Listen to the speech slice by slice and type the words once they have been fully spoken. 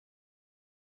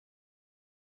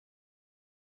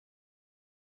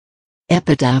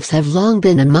Epitaphs have long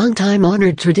been among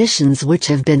time-honored traditions which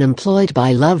have been employed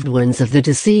by loved ones of the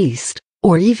deceased,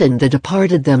 or even the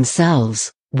departed themselves,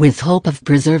 with hope of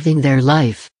preserving their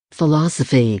life,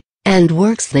 philosophy, and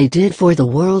works they did for the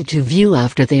world to view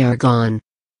after they are gone.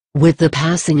 With the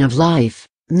passing of life,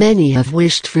 many have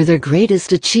wished for their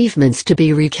greatest achievements to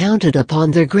be recounted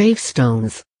upon their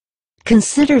gravestones.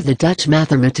 Consider the Dutch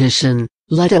mathematician,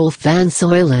 Ludolf van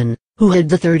Soilen, who had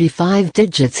the 35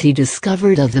 digits he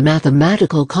discovered of the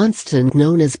mathematical constant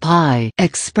known as pi,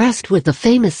 expressed with the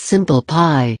famous simple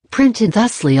pi, printed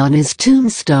thusly on his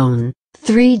tombstone: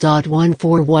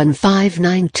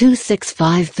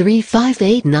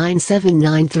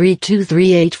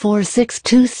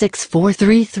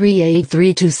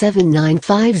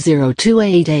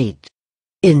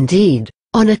 Indeed,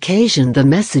 on occasion the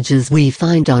messages we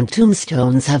find on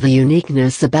tombstones have a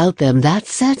uniqueness about them that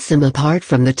sets them apart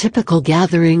from the typical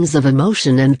gatherings of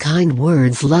emotion and kind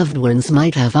words loved ones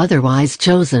might have otherwise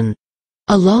chosen.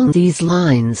 Along these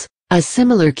lines, a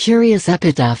similar curious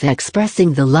epitaph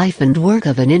expressing the life and work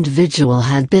of an individual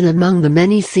had been among the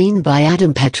many seen by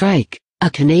Adam Petrike, a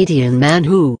Canadian man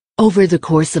who, over the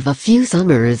course of a few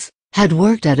summers, had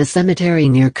worked at a cemetery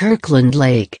near Kirkland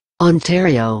Lake,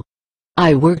 Ontario.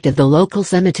 "I worked at the local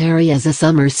cemetery as a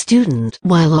summer student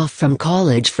while off from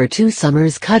college for 2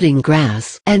 summers cutting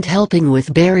grass and helping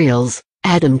with burials,"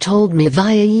 Adam told me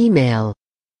via email.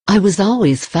 "I was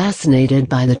always fascinated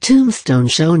by the tombstone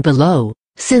shown below,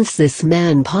 since this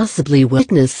man possibly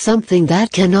witnessed something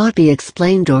that cannot be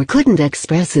explained or couldn't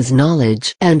express his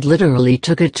knowledge and literally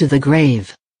took it to the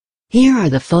grave." Here are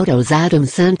the photos Adam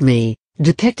sent me,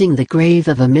 depicting the grave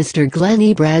of a Mr. Glenn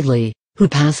E. Bradley, who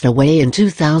passed away in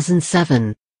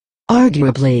 2007.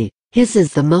 Arguably, his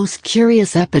is the most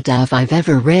curious epitaph I've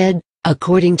ever read.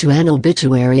 According to an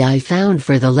obituary I found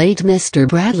for the late Mr.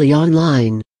 Bradley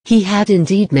online, he had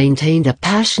indeed maintained a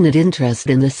passionate interest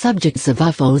in the subjects of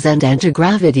UFOs and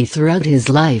antigravity throughout his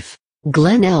life.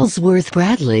 Glenn Ellsworth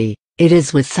Bradley. It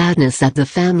is with sadness that the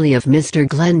family of Mr.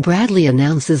 Glenn Bradley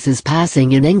announces his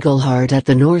passing in Englehart at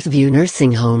the Northview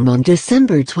Nursing Home on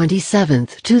December 27,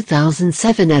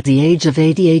 2007 at the age of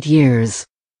 88 years.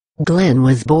 Glenn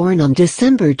was born on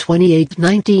December 28,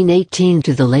 1918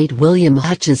 to the late William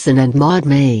Hutchison and Maud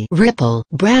May Ripple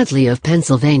Bradley of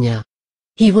Pennsylvania.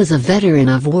 He was a veteran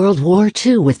of World War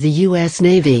II with the U.S.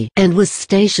 Navy and was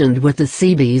stationed with the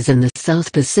Seabees in the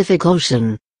South Pacific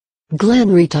Ocean.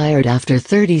 Glenn retired after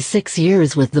 36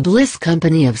 years with the Bliss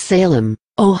Company of Salem,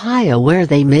 Ohio, where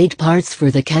they made parts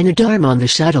for the Canadarm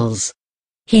shuttles.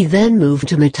 He then moved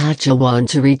to Metatchawan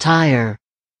to retire.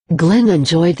 Glenn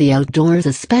enjoyed the outdoors,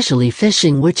 especially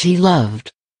fishing, which he loved.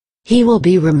 He will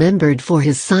be remembered for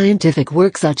his scientific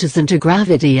work such as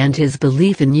antigravity and his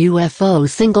belief in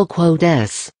UFOs.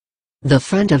 The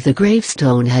front of the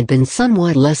gravestone had been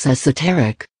somewhat less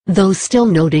esoteric, though still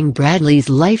noting Bradley's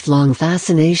lifelong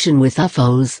fascination with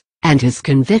UFOs, and his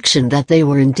conviction that they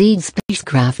were indeed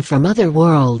spacecraft from other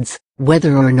worlds.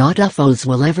 Whether or not UFOs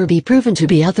will ever be proven to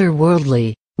be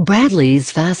otherworldly,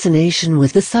 Bradley's fascination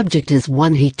with the subject is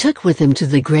one he took with him to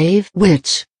the grave,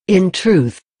 which, in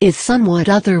truth, is somewhat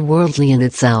otherworldly in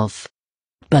itself.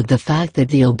 But the fact that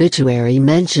the obituary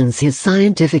mentions his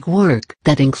scientific work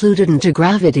that included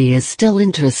antigravity is still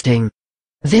interesting.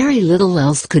 Very little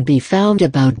else could be found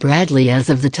about Bradley as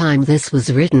of the time this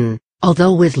was written,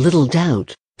 although with little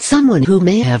doubt, someone who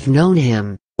may have known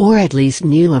him, or at least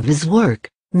knew of his work,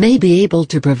 may be able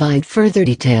to provide further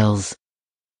details.